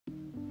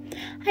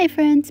Hi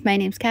friends, my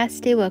name's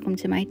Cassidy. Welcome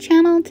to my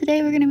channel.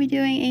 Today we're going to be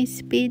doing a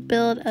speed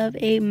build of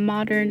a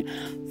modern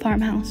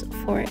farmhouse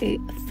for a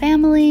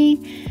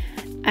family.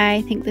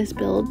 I think this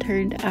build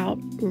turned out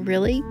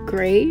really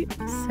great,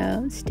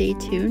 so stay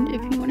tuned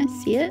if you want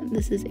to see it.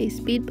 This is a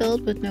speed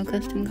build with no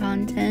custom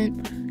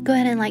content. Go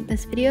ahead and like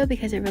this video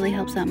because it really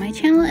helps out my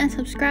channel, and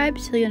subscribe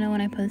so you'll know when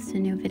I post a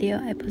new video.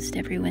 I post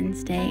every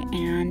Wednesday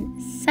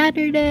and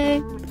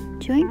Saturday.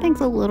 Doing things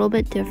a little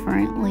bit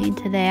differently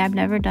today. I've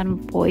never done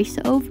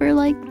voiceover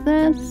like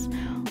this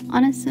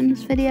on a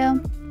Sims video,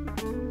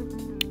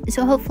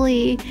 so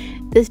hopefully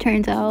this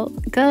turns out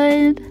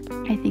good.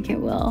 I think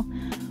it will,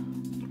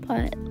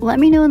 but let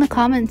me know in the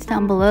comments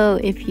down below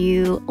if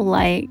you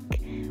like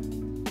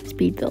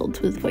speed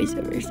builds with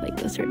voiceovers like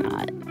this or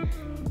not.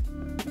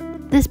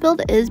 This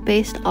build is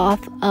based off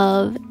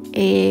of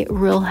a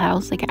real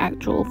house, like an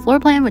actual floor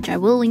plan, which I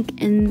will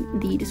link in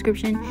the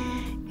description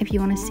if you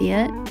want to see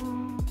it.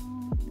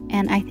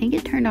 And I think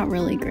it turned out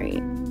really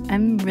great.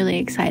 I'm really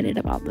excited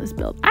about this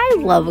build. I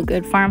love a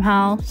good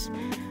farmhouse.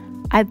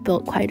 I've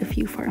built quite a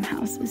few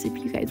farmhouses if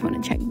you guys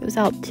want to check those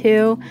out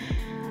too.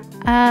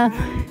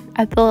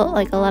 I've built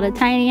like a lot of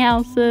tiny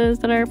houses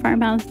that are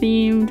farmhouse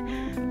themed,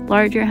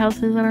 larger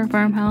houses that are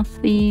farmhouse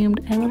themed.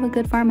 I love a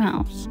good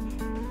farmhouse,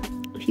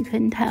 if you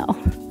couldn't tell.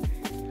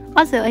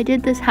 Also, I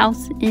did this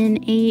house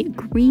in a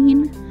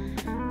green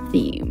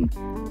theme,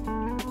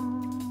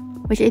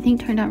 which I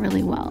think turned out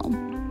really well.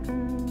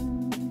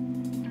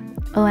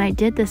 Oh, and I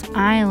did this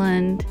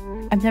island.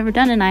 I've never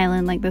done an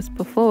island like this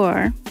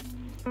before,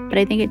 but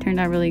I think it turned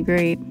out really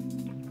great.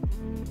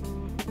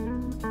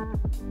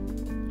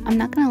 I'm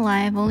not gonna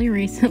lie, I've only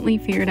recently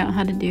figured out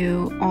how to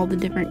do all the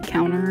different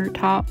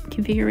countertop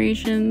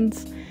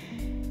configurations.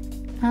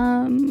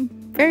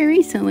 Very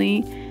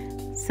recently.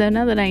 So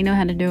now that I know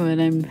how to do it,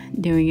 I'm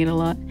doing it a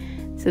lot.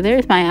 So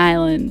there's my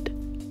island.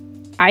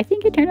 I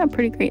think it turned out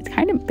pretty great. It's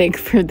kind of big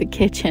for the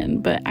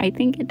kitchen, but I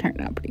think it turned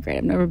out pretty great.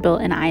 I've never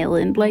built an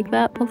island like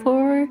that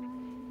before.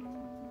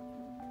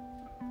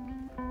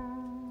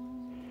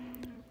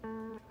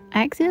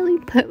 I accidentally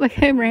put like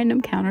a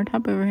random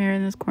countertop over here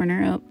in this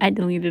corner. Oh, I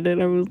deleted it.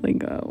 I was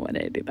like, oh, why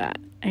did I do that?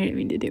 I didn't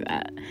mean to do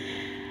that.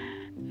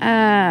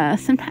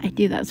 Sometimes I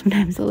do that.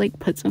 Sometimes I'll like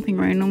put something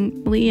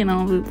randomly and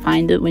I'll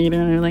find it later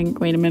and I'm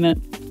like, wait a minute.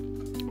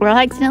 Or I'll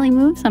accidentally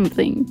move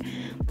something.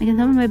 Like in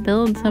some of my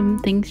builds, some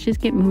things just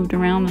get moved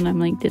around and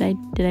I'm like, did I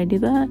do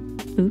that?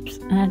 Oops,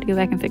 I had to go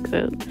back and fix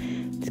it.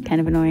 It's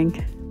kind of annoying.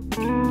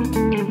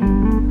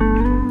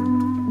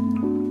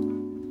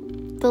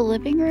 The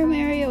living room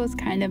area was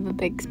kind of a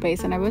big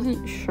space and I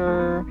wasn't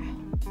sure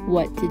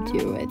what to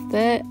do with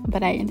it,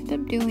 but I ended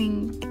up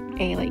doing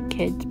a like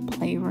kids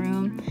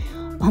playroom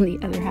on the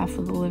other half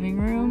of the living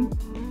room.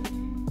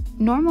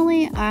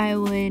 Normally I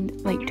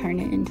would like turn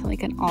it into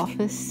like an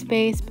office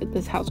space, but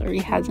this house already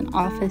has an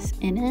office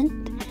in it.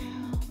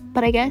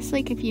 But I guess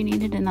like if you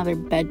needed another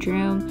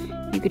bedroom,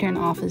 you could turn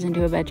the office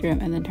into a bedroom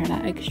and then turn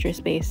that extra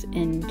space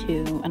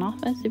into an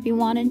office if you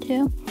wanted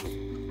to.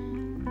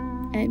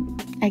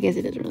 And I guess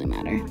it doesn't really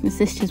matter.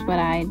 This is just what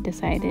I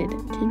decided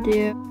to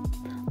do.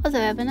 Also,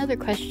 I have another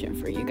question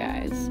for you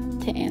guys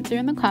to answer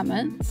in the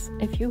comments,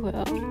 if you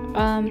will.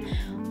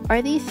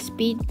 Are these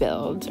speed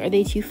builds? Are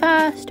they too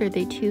fast? Are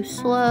they too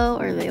slow?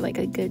 Are they like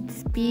a good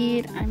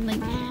speed? I'm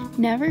like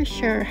never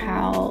sure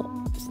how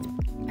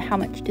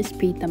much to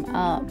speed them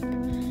up.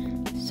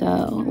 So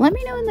let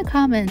me know in the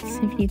comments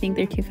if you think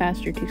they're too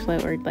fast or too slow,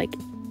 or like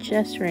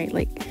just right,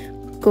 like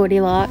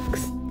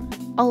Goldilocks.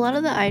 A lot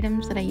of the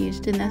items that I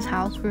used in this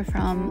house were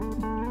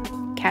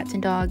from Cats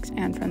and Dogs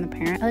and from the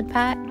Parenthood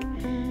pack.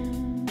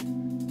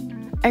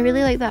 I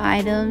really like the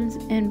items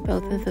in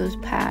both of those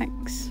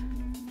packs.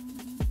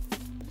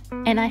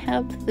 And I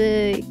have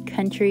the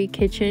country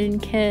kitchen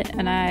kit,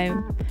 and I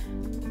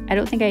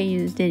don't think I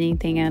used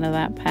anything out of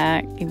that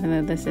pack, even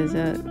though this is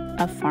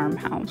a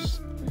farmhouse.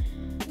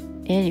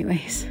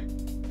 Anyways,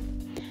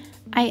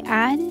 I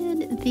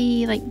added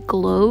the like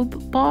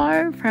globe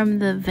bar from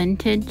the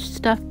vintage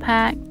stuff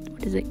pack.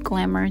 What is it?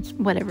 Glamours,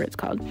 whatever it's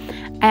called.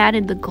 I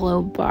added the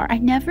globe bar. I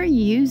never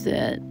use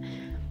it,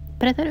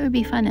 but I thought it would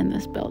be fun in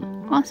this build.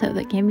 Also,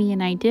 that gave me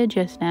an idea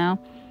just now.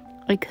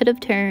 I could have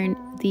turned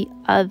the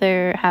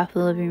other half of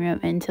the living room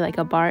into like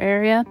a bar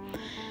area.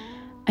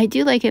 I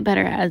do like it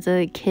better as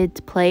a kids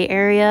play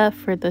area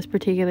for this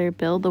particular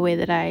build, the way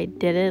that I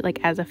did it, like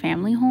as a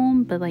family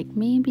home. But like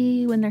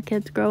maybe when their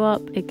kids grow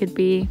up, it could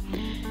be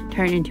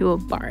turned into a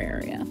bar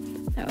area.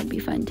 That would be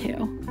fun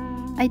too.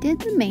 I did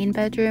the main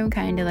bedroom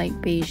kind of like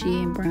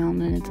beigey and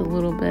brown, and it's a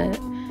little bit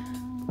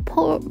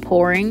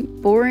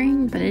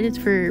boring, but it is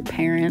for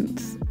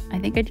parents. I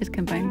think I just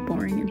combined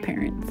boring and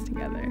parents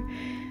together.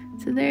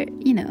 So they're,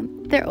 you know,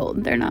 they're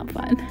old, they're not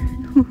fun.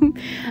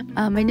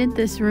 I did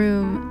this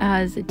room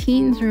as a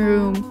teen's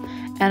room,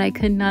 and I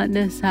could not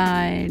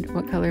decide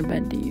what color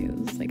bed to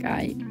use. Like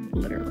I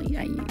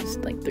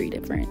used like 3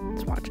 different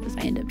swatches.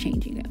 I ended up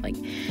changing it like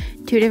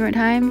 2 different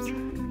times.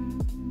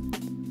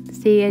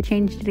 See, I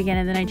changed it again,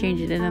 and then I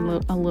changed it in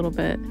a little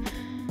bit.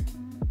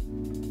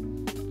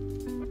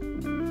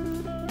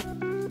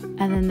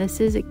 And then this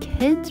is a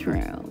kid's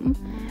room.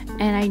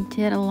 And I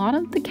did a lot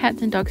of the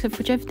cats and dog stuff,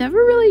 which I've never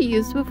really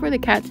used before, the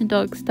cats and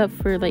dog stuff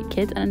for like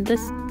kids. And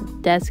this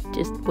desk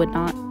just would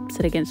not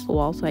sit against the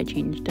wall, so I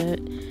changed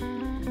it.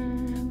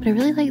 But I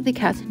really like the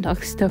cats and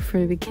dog stuff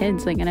for the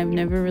kids, like, and I've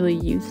never really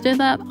used it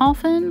that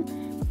often.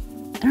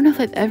 I don't know if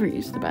I've ever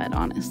used the bed,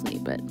 honestly,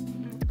 but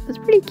it's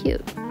pretty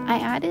cute. I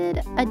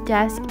added a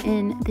desk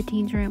in the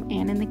teens room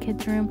and in the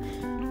kids room,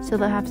 so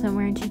they'll have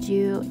somewhere to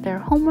do their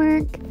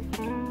homework.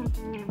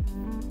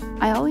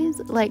 I always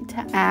like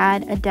to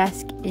add a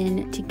desk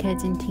into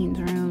kids and teens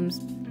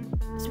rooms,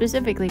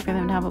 specifically for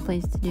them to have a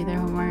place to do their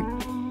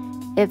homework,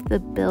 if the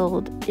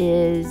build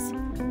is,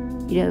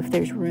 you know, if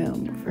there's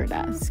room for a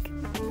desk.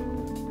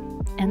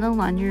 In the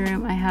laundry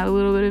room, I had a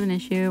little bit of an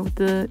issue with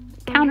the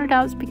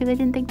countertops because I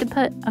didn't think to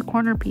put a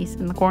corner piece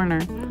in the corner.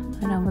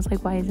 And I was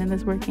like, why isn't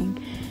this working?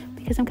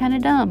 Because I'm kind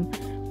of dumb,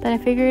 but I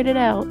figured it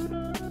out.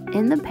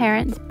 In the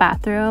parents'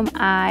 bathroom,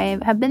 I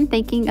have been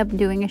thinking of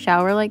doing a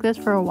shower like this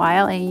for a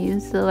while. I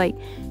used the like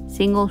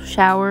single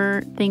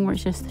shower thing where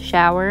it's just the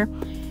shower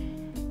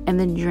and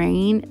the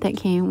drain that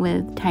came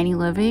with Tiny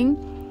Living,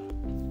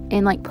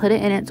 and like put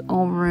it in its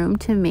own room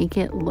to make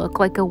it look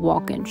like a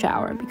walk-in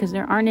shower, because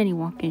there aren't any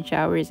walk-in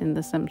showers in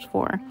The Sims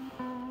 4.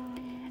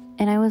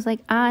 And I was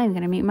like, I'm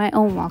gonna make my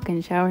own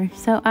walk-in shower,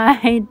 so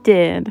I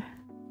did.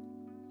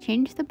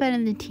 Changed the bed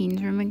in the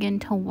teens room again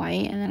to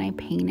white, and then I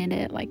painted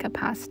it like a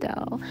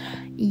pastel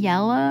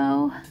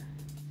yellow.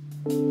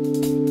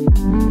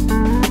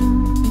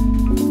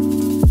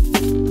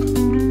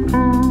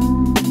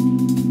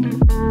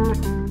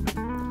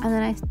 And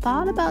then I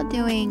thought about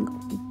doing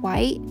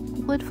white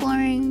wood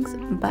floorings,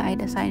 but I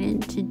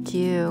decided to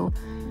do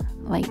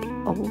like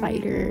a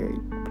lighter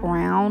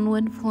brown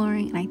wood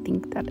flooring, and I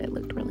think that it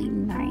looked really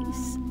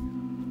nice.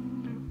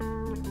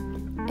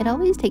 It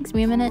always takes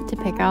me a minute to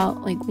pick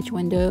out like which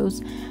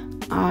windows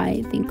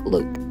I think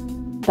look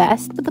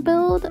best with the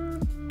build.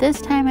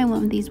 This time I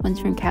went with these ones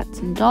from Cats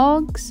and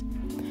Dogs.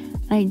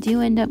 And I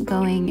do end up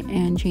going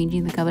and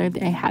changing the color.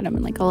 I had them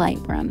in like a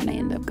light brown, and I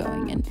end up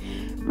going and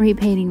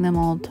repainting them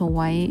all to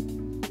white.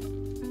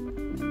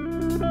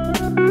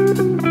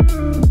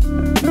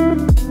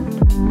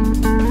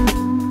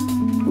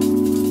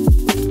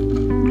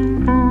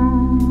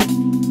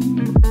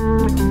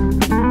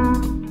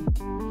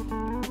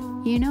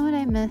 You know what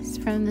I miss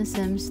from The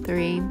Sims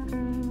 3?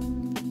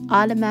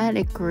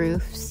 Automatic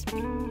roofs.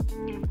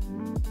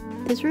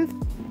 This roof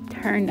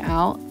turned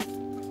out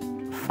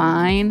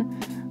fine,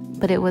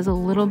 but it was a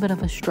little bit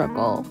of a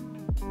struggle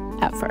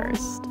at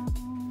first.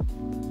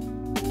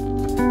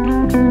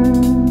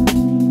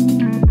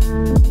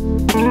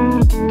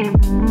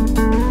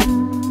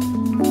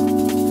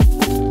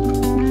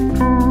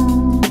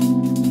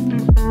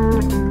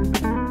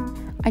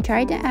 I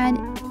tried to add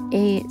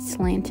a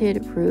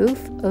slanted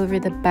roof over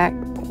the back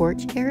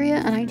porch area,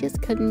 and I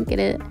just couldn't get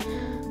it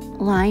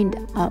lined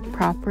up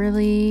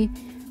properly.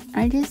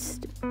 I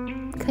just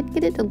couldn't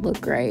get it to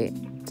look right,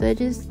 so I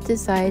just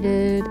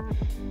decided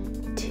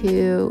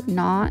to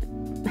not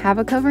have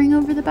a covering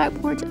over the back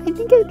porch. I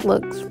think it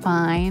looks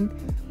fine,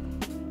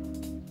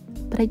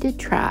 but I did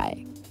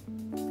try.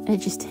 It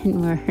just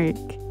didn't work.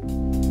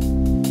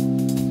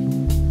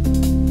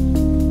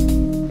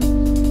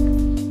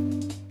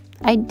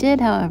 I did,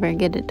 however,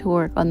 get it to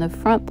work on the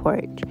front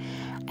porch.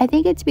 I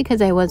think it's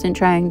because I wasn't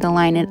trying to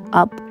line it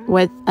up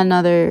with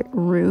another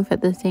roof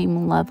at the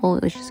same level.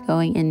 It was just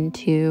going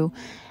into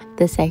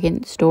the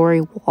second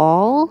story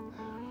wall.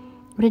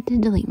 But it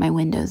did delete my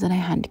windows, and I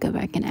had to go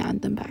back and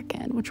add them back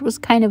in, which was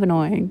kind of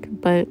annoying,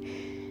 but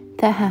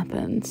that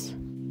happens.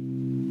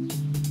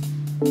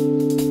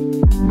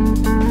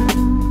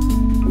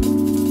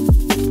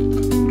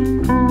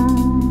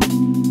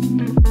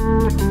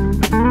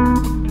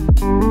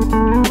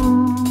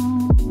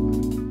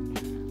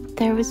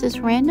 There was this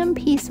random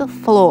piece of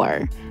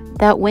floor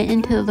that went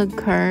into the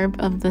curb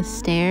of the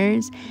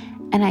stairs,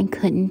 and I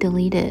couldn't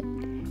delete it.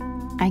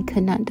 I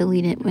could not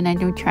delete it. When I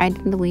tried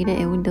to delete it,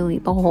 it would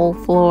delete the whole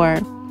floor.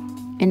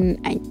 And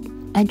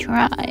I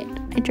tried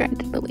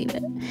to delete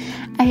it.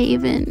 I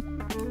even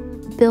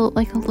built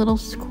like a little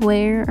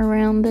square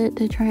around it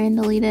to try and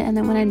delete it. And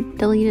then when I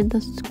deleted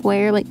the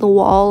square, like the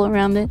wall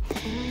around it,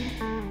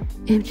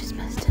 it just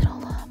messed it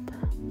all up.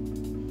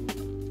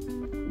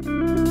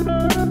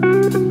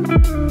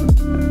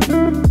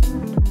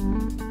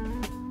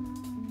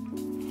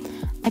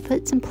 I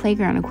put some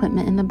playground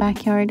equipment in the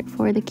backyard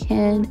for the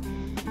kid.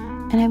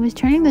 And I was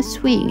turning the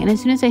swing, and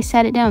as soon as I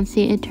sat it down,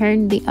 see, it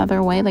turned the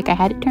other way. Like, I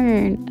had it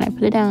turned, and I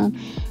put it down,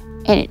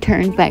 and it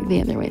turned back the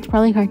other way. It's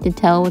probably hard to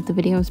tell with the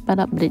video sped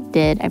up, but it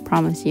did. I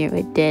promise you,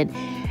 it did.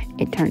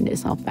 It turned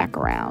itself back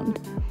around.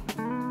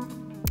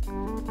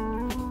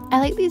 I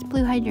like these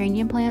blue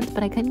hydrangea plants,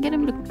 but I couldn't get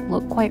them to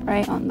look quite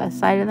right on the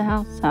side of the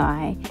house, so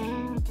I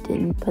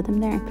didn't put them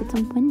there. I put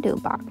some window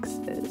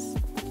boxes,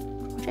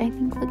 which I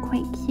think look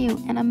quite cute,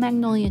 and a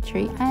magnolia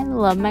tree. I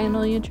love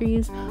magnolia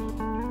trees.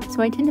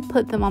 So I tend to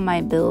put them on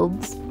my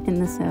builds in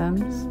The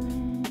Sims,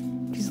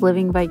 just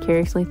living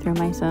vicariously through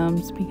my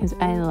Sims because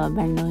I love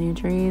magnolia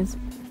trees.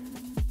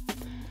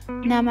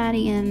 Now I'm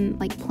adding in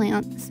like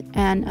plants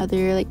and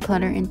other like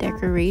clutter and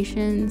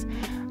decorations.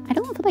 I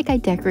don't feel like I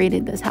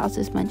decorated this house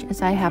as much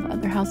as I have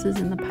other houses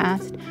in the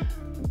past,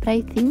 but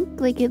I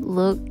think like it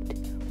looked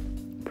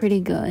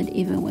pretty good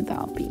even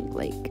without being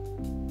like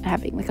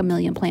having like a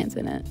million plants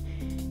in it,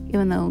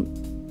 even though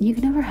you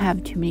can never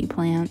have too many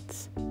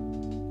plants.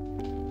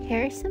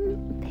 Here are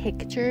some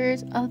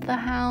pictures of the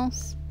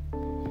house,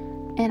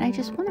 and I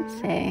just want to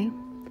say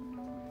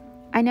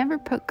I never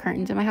put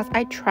curtains in my house.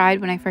 I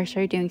tried when I first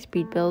started doing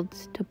speed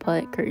builds to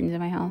put curtains in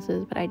my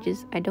houses, but I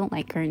don't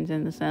like curtains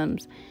in The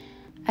Sims.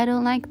 I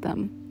don't like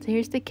them. So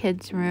here's the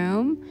kids'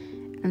 room,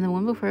 and the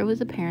one before it was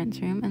the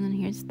parents' room, and then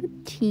here's the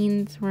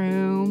teens'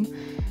 room.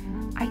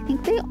 I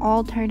think they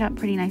all turned out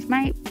pretty nice.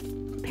 My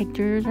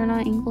pictures are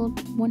not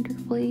angled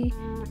wonderfully.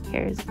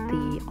 Here's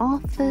the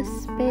office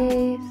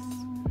space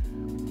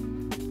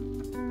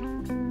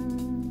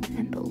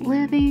and the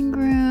living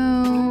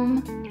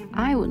room.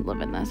 I would live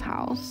in this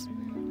house.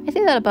 I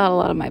say that about a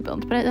lot of my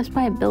builds, but that's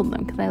why I build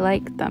them, because I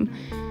like them.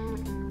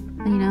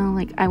 You know,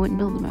 like I wouldn't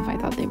build them if I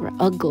thought they were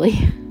ugly.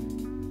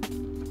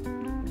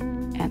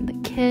 And the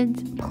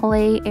kids'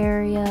 play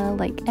area,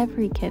 like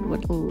every kid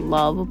would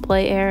love a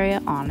play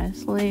area,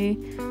 honestly.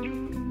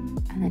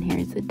 And then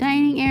here's the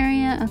dining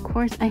area. Of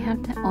course, I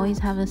have to always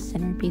have a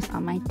centerpiece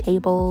on my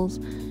tables.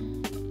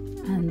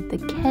 And the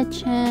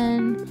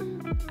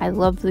kitchen. I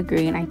love the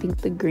green. I think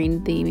the green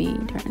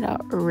theming turned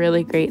out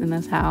really great in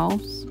this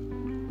house.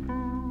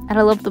 And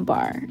I love the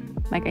bar.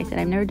 Like I said,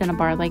 I've never done a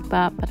bar like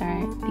that, but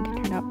I think it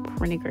turned out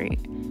pretty great.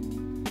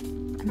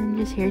 And then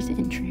just here's the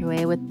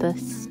entryway with the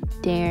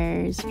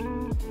stairs.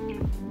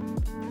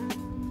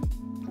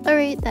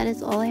 Alright, that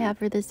is all I have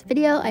for this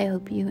video. I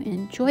hope you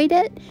enjoyed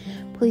it.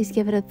 Please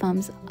give it a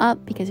thumbs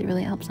up because it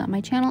really helps out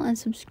my channel, and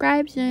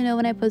subscribe so you know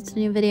when I post a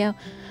new video.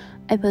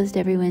 I post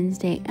every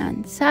Wednesday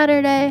and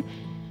Saturday.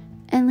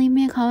 And leave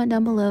me a comment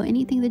down below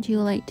anything that you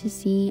would like to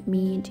see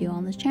me do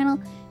on this channel.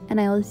 And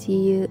I will see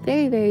you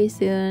very, very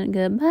soon.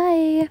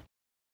 Goodbye.